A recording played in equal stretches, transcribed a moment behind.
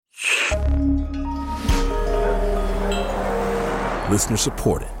Listener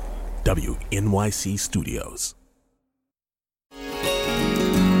supported. WNYC Studios.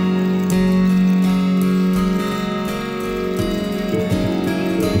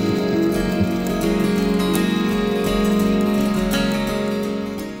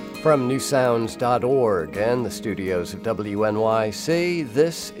 From newsounds.org and the studios of WNYC,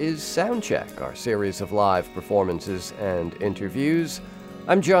 this is Soundcheck, our series of live performances and interviews.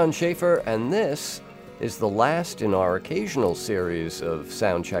 I'm John Schaefer, and this is the last in our occasional series of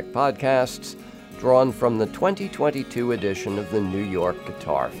Soundcheck podcasts drawn from the 2022 edition of the New York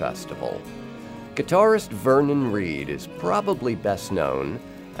Guitar Festival. Guitarist Vernon Reid is probably best known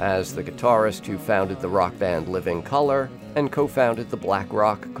as the guitarist who founded the rock band Living Colour and co-founded the Black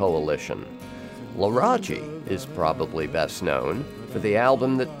Rock Coalition. Laraji is probably best known for the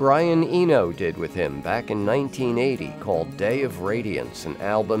album that Brian Eno did with him back in 1980 called Day of Radiance, an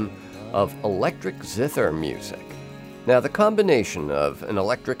album of electric zither music. Now, the combination of an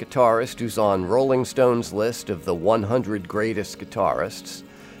electric guitarist who's on Rolling Stone's list of the 100 greatest guitarists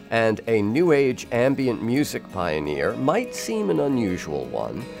and a new age ambient music pioneer might seem an unusual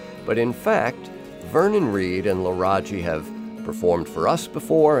one, but in fact, Vernon Reid and Laraji have performed for us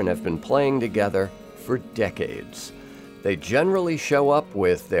before and have been playing together for decades. They generally show up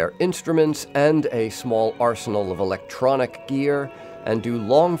with their instruments and a small arsenal of electronic gear and do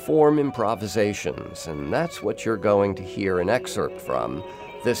long-form improvisations, and that's what you're going to hear an excerpt from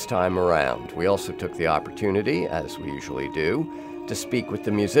this time around. We also took the opportunity, as we usually do, to speak with the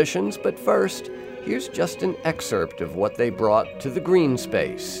musicians, but first, here's just an excerpt of what they brought to the Green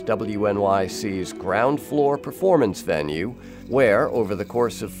Space, WNYC's ground floor performance venue, where, over the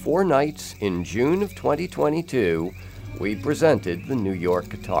course of 4 nights in June of 2022, we presented the New York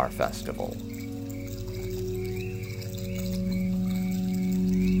Guitar Festival.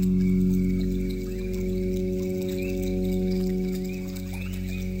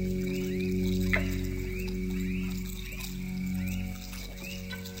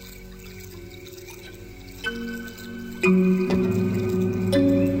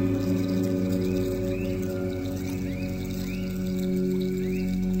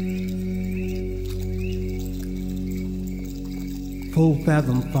 Full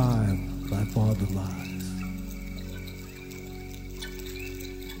fathom 5 by Father lies.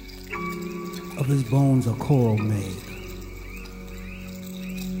 Of his bones are coral made.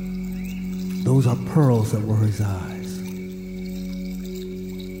 Those are pearls that were his eyes.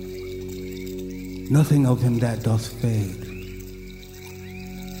 Nothing of him that doth fade,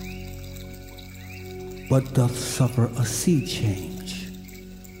 but doth suffer a sea change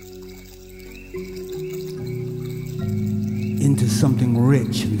into something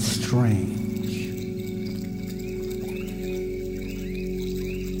rich and strange.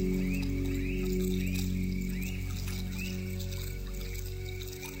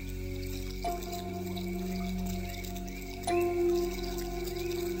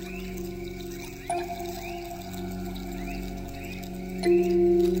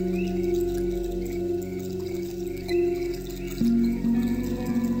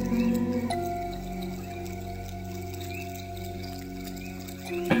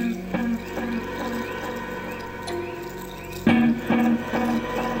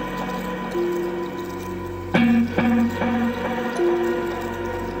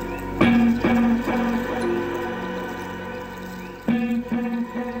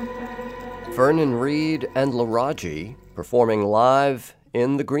 Vernon Reid and Laraji performing live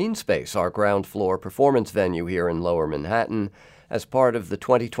in the Green Space, our ground floor performance venue here in Lower Manhattan, as part of the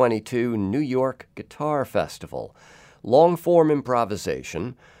 2022 New York Guitar Festival. Long-form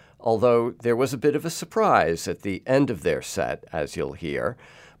improvisation, although there was a bit of a surprise at the end of their set, as you'll hear.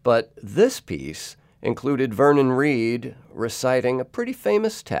 But this piece included Vernon Reid reciting a pretty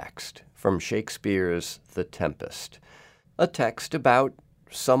famous text from Shakespeare's The Tempest, a text about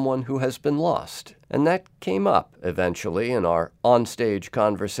someone who has been lost. And that came up eventually in our onstage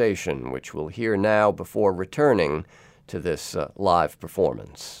conversation, which we'll hear now before returning to this live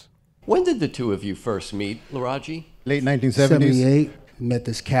performance. When did the two of you first meet, Laraji? Late 1970s. 78, met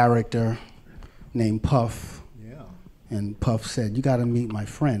this character named Puff. Yeah. And Puff said, "You got to meet my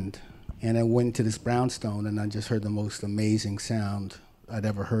friend." And I went to this brownstone and I just heard the most amazing sound I'd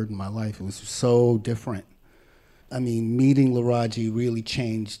ever heard in my life. It was so different. I mean, meeting Laraji really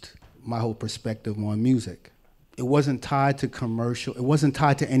changed my whole perspective on music. It wasn't tied to commercial. It wasn't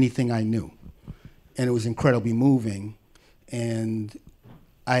tied to anything I knew. And it was incredibly moving. And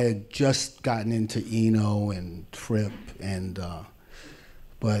I had just gotten into Eno and Tripp, and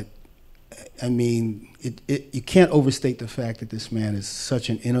but I mean, you can't overstate the fact that this man is such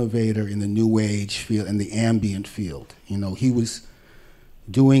an innovator in the new age field and the ambient field. You know, he was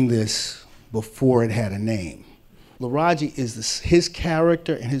doing this before it had a name. Laraji is his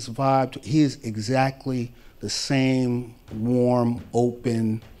character and his vibe. He is exactly the same warm,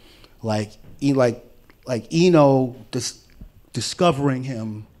 open, like Eno. Discovering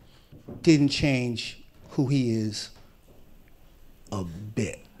him didn't change who he is a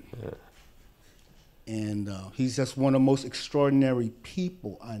bit. Yeah. And he's just one of the most extraordinary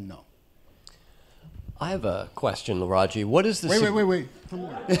people I know. I have a question, Laraji. What is the... Wait. For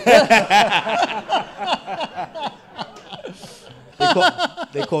more.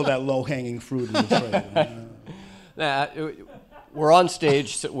 They call that low-hanging fruit in the trade. Now, we're on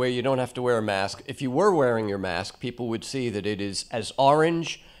stage where you don't have to wear a mask. If you were wearing your mask, people would see that it is as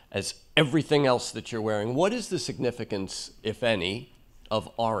orange as everything else that you're wearing. What is the significance, if any, of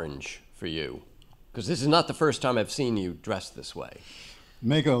orange for you? Because this is not the first time I've seen you dressed this way.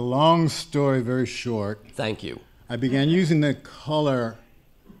 Make a long story very short. Thank you. I began using the color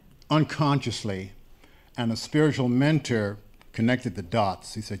unconsciously, and a spiritual mentor connected the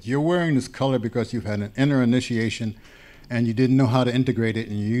dots. He said, you're wearing this color because you've had an inner initiation and you didn't know how to integrate it,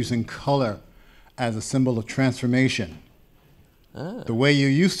 and you're using color as a symbol of transformation. The way you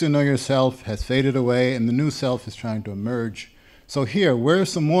used to know yourself has faded away, and the new self is trying to emerge. So here, wear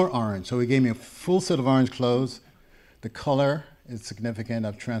some more orange. So he gave me a full set of orange clothes. The color is significant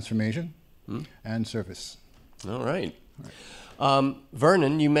of transformation and service. All right.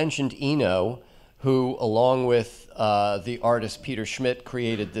 Vernon, you mentioned Eno, who, along with the artist Peter Schmidt,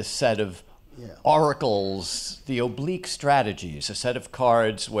 created this set of oracles, the oblique strategies, a set of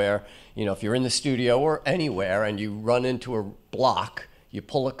cards where, if you're in the studio or anywhere and you run into a block, you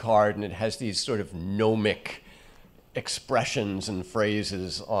pull a card and it has these sort of gnomic expressions and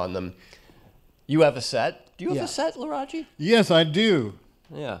phrases on them. You have a set. Do you have a set, Laraji? Yes, I do.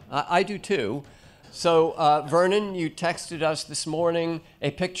 Yeah, I do too. So, Vernon, you texted us this morning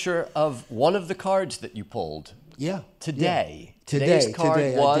a picture of one of the cards that you pulled. Yeah. Today. Today's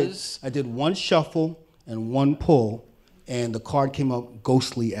card was... I did one shuffle and one pull, and the card came up,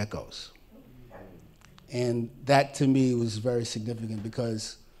 Ghostly Echoes. And that, to me, was very significant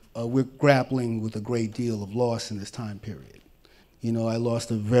because we're grappling with a great deal of loss in this time period. I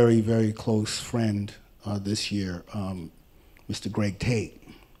lost a very, very close friend this year, Mr. Greg Tate,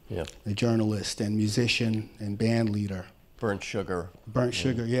 a journalist and musician and band leader. Burnt Sugar.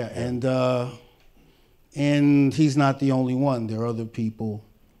 Yeah. And he's not the only one. There are other people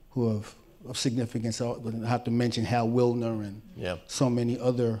who have of significance. I have to mention Hal Wilner and so many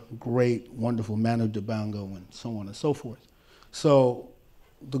other great, wonderful Manu Dibango and so on and so forth. So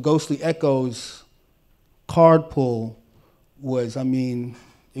the Ghostly Echoes card pull was, it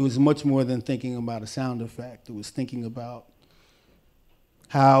was much more than thinking about a sound effect. It was thinking about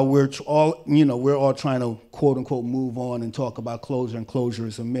how we're all trying to quote unquote move on and talk about closure, and closure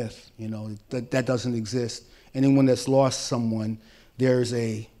is a myth. That doesn't exist. Anyone that's lost someone, there's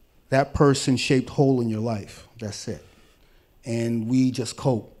that person-shaped hole in your life. That's it. And we just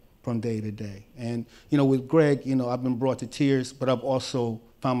cope from day to day. And with Greg, I've been brought to tears, but I've also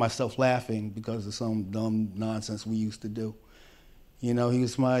found myself laughing because of some dumb nonsense we used to do. He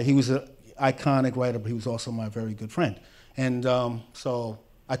was an iconic writer, but he was also my very good friend. And so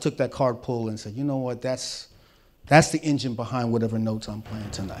I took that card pull and said, you know what, that's the engine behind whatever notes I'm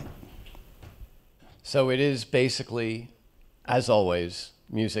playing tonight. So it is basically, as always,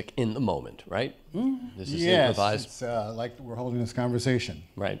 music in the moment, right? This is improvised. It's like we're holding this conversation.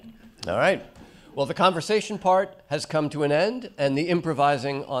 Right. All right. Well, the conversation part has come to an end, and the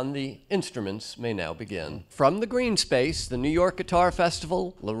improvising on the instruments may now begin. From the Green Space, the New York Guitar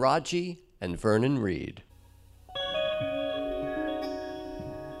Festival, Laraji and Vernon Reid.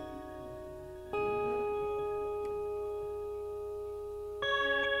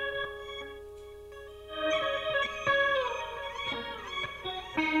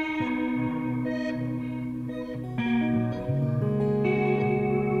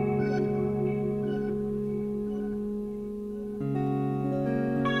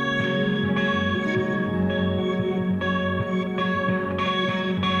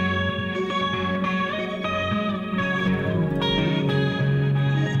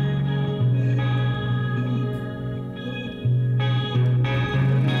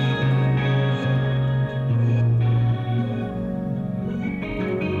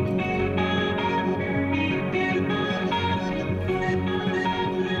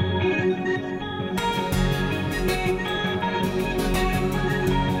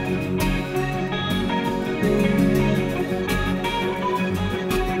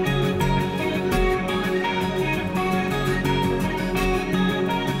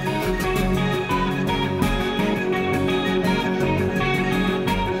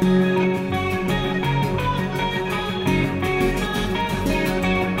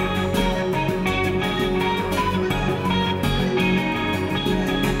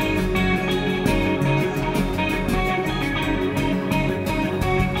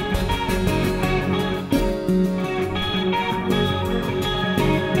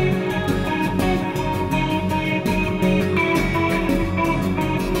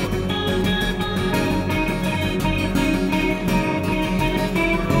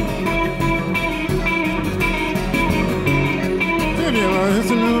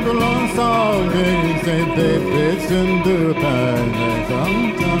 say baby, send the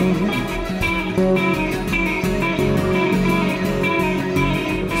paradise.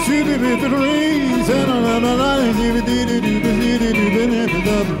 With the rays and another line, you did it, you did it, you did it,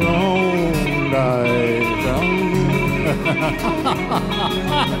 the wrong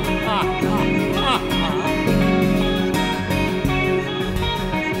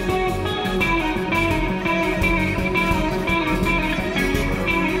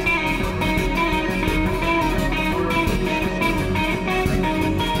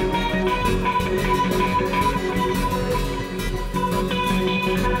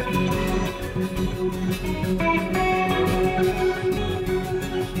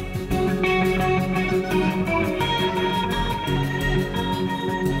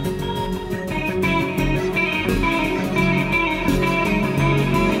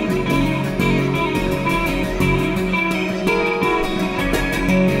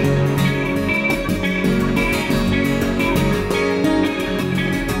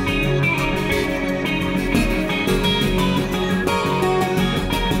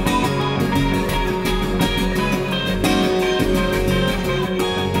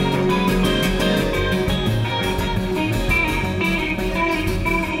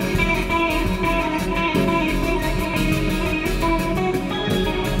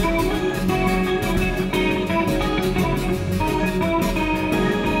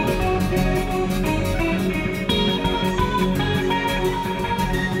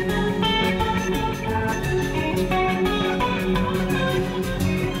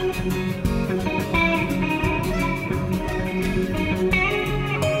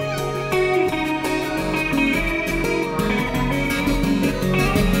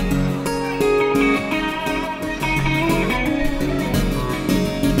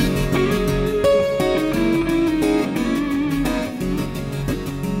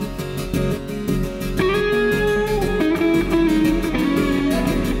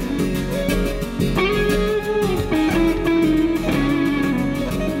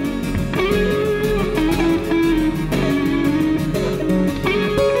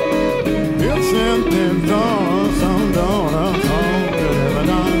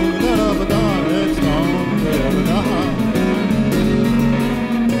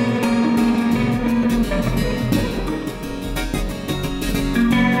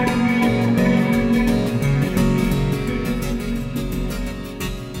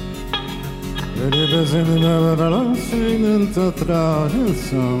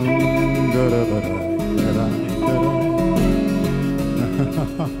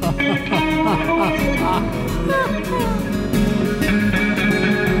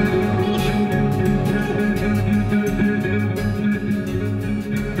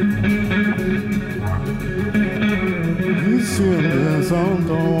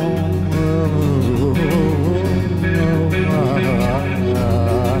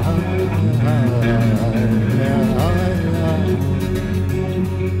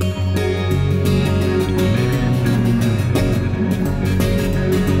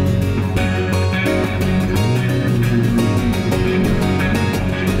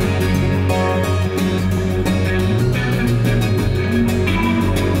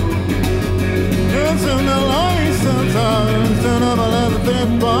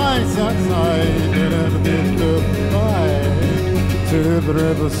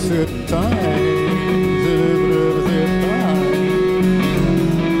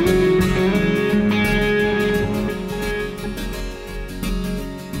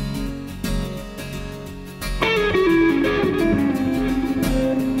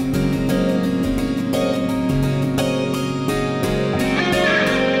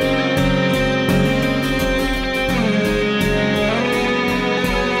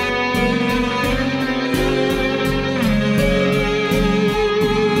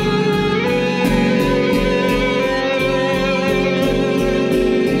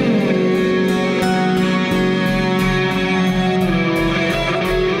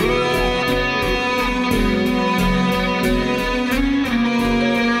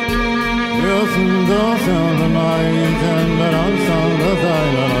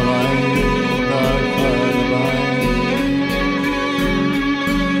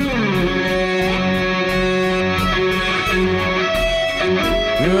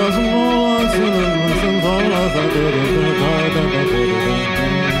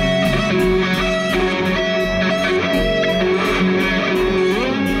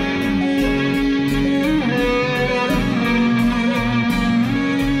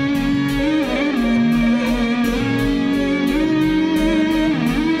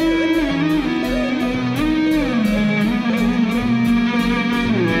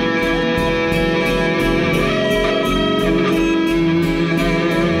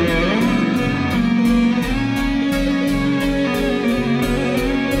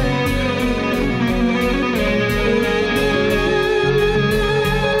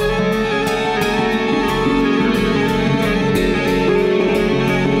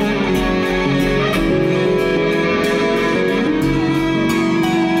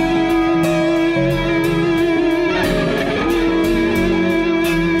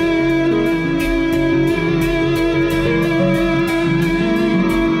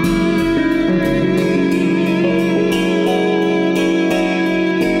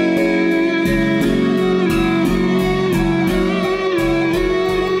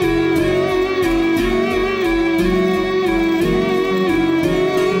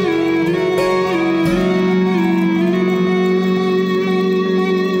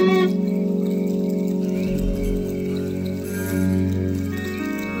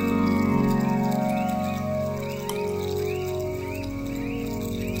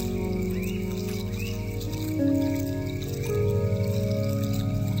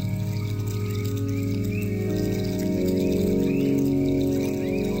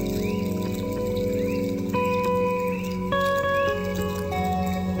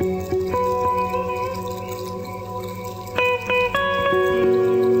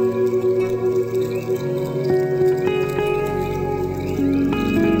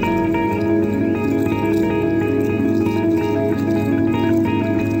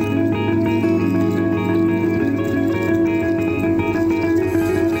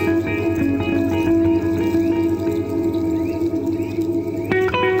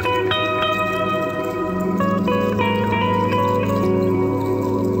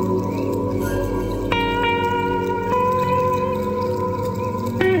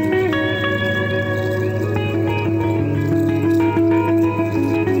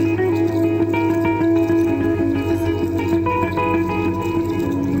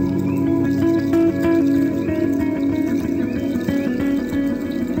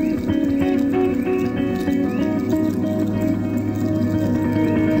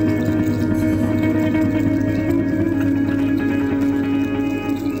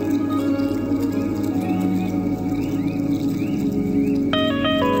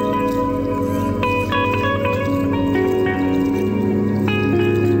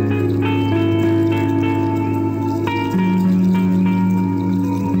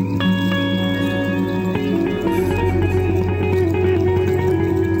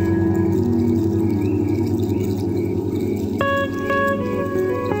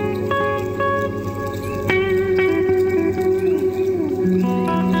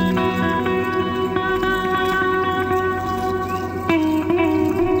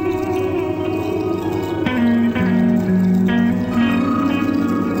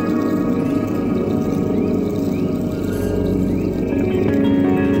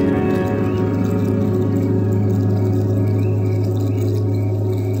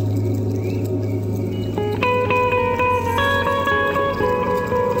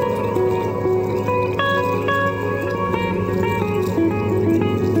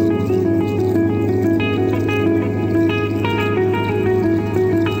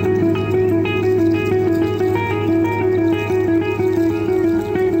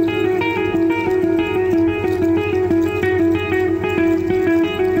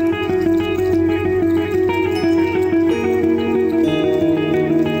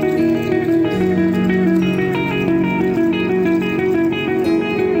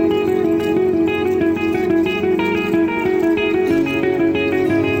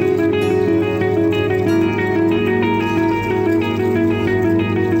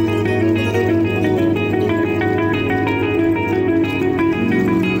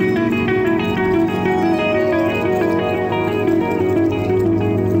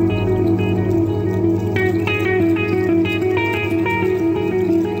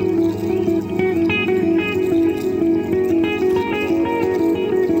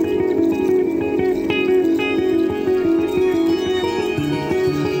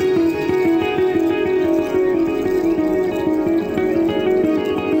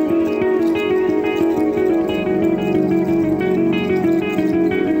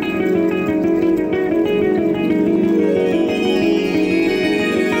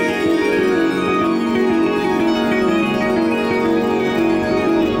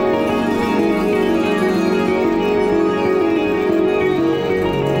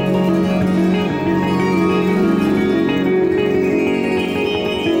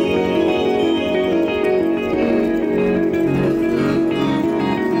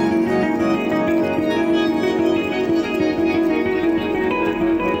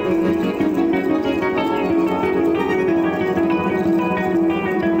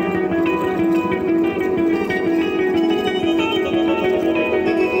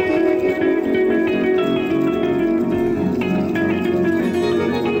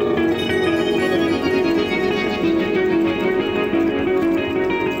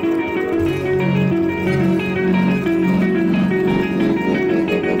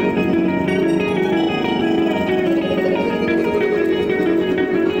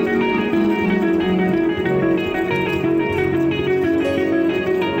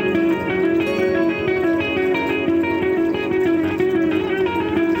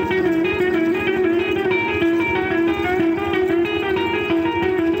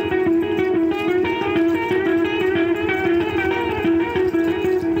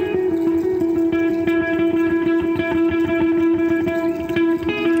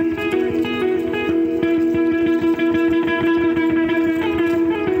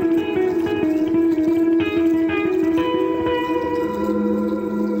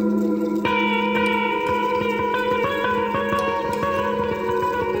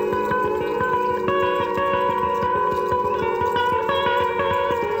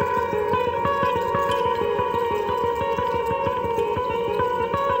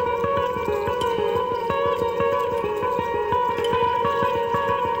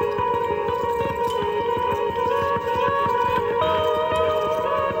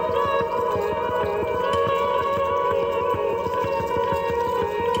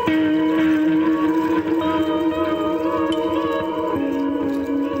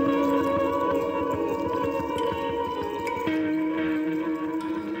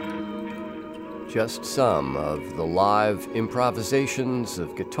Just some of the live improvisations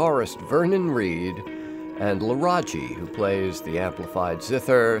of guitarist Vernon Reid and Laraji, who plays the amplified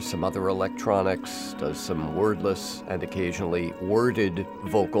zither, some other electronics, does some wordless and occasionally worded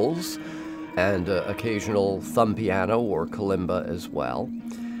vocals, and occasional thumb piano or kalimba as well.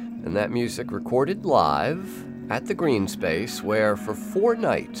 And that music recorded live at the Green Space, where for 4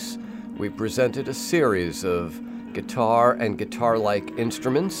 nights we presented a series of guitar and guitar-like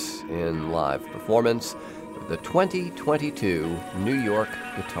instruments in live performance of the 2022 New York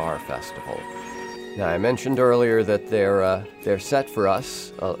Guitar Festival. Now, I mentioned earlier that their set for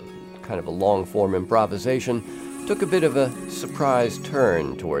us, kind of a long-form improvisation, took a bit of a surprise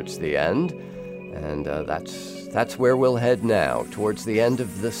turn towards the end, and that's where we'll head now, towards the end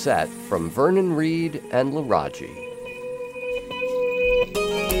of the set from Vernon Reid and Laraji.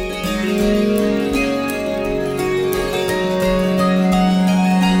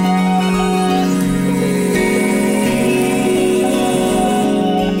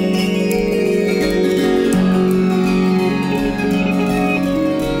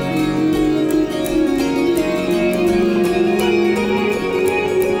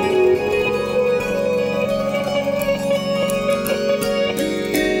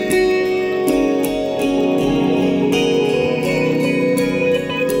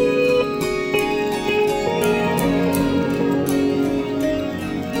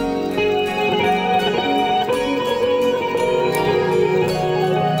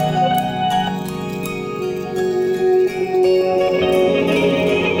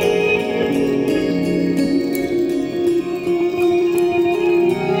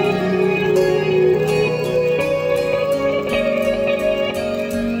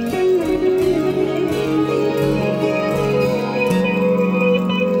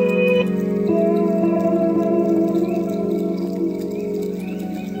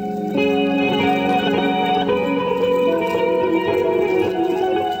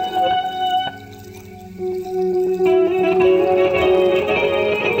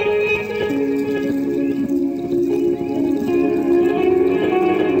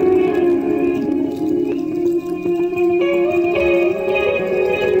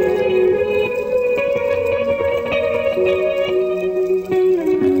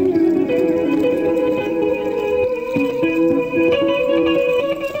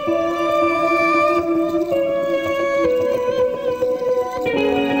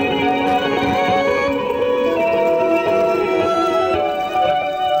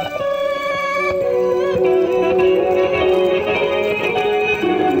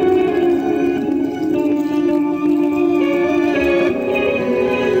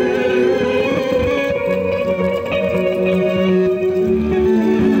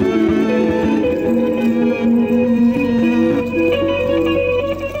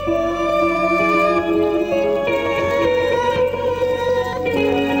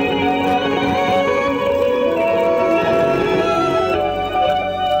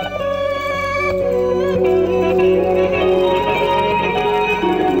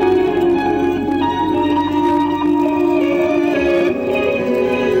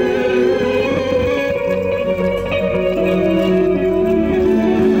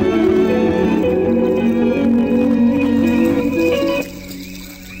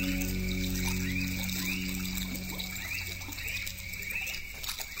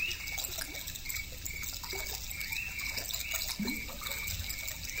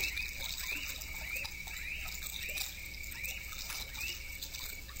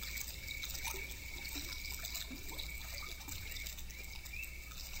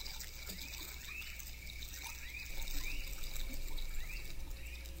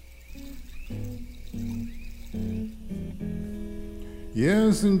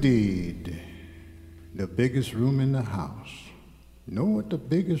 Yes, indeed. The biggest room in the house. Know what the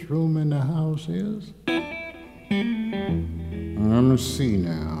biggest room in the house is? Let me see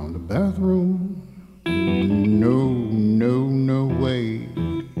now. The bathroom? No way.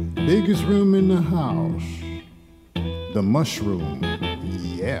 Biggest room in the house. The mushroom.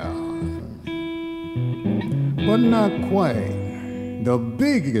 Yeah. But not quite. The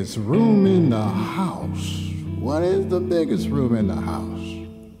biggest room in the house. What is the biggest room in the house?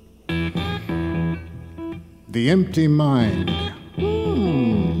 The empty mind.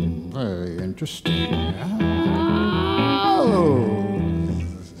 Very interesting. Oh,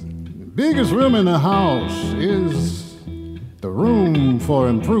 the biggest room in the house is the room for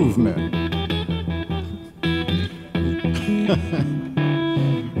improvement.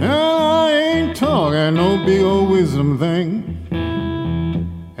 no talk and no big old wisdom thing.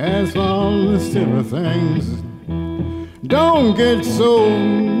 As for all the silver things, don't get so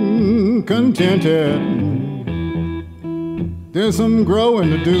contented. There's some growing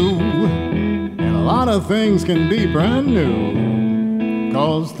to do, and a lot of things can be brand new.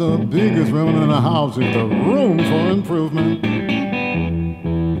 'Cause the biggest room in the house is the room for improvement.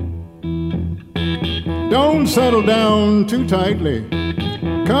 Don't settle down too tightly.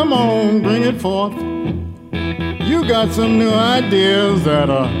 Come on, bring it forth. You got some new ideas that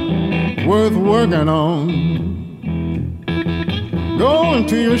are worth working on. Go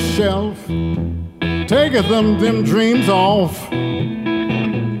into your shelf, take them dreams off.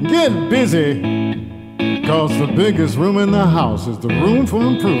 Get busy, 'cause the biggest room in the house is the room for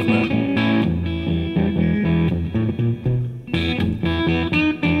improvement.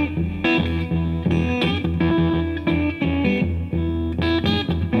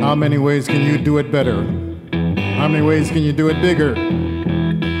 How many ways can you do it better? How many ways can you do it bigger?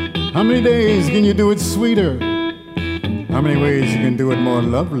 How many days can you do it sweeter? How many ways you can do it more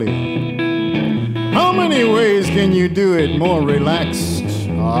lovely? How many ways can you do it more relaxed?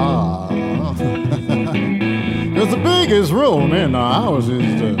 Because the biggest room in the house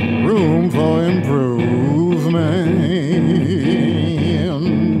is the room for improvement.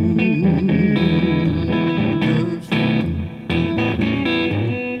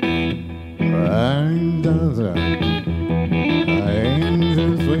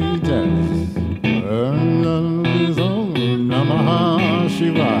 Namah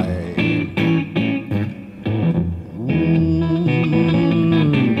Shivaya.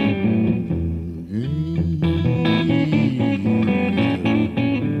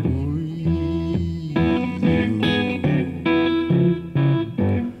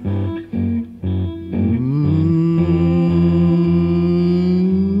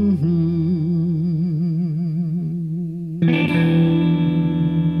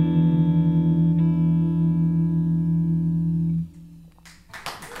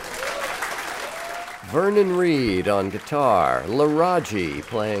 Vernon Reid on guitar, Laraji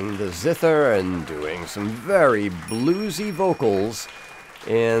playing the zither and doing some very bluesy vocals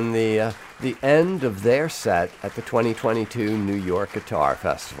in the end of their set at the 2022 New York Guitar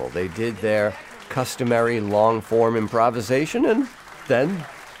Festival. They did their customary long-form improvisation and then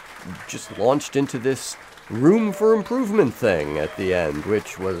just launched into this room for improvement thing at the end,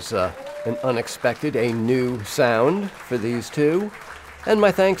 which was a new sound for these two. And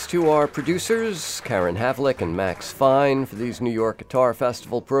my thanks to our producers, Karen Havlick and Max Fine, for these New York Guitar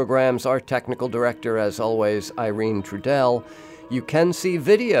Festival programs. Our technical director, as always, Irene Trudell. You can see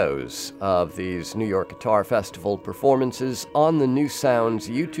videos of these New York Guitar Festival performances on the New Sounds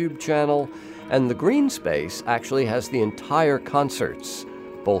YouTube channel, and the Green Space actually has the entire concerts,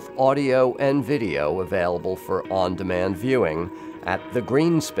 both audio and video, available for on-demand viewing at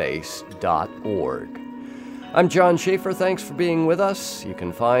thegreenspace.org. I'm John Schaefer. Thanks for being with us. You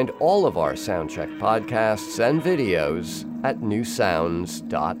can find all of our Soundcheck podcasts and videos at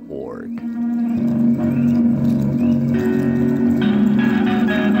newsounds.org.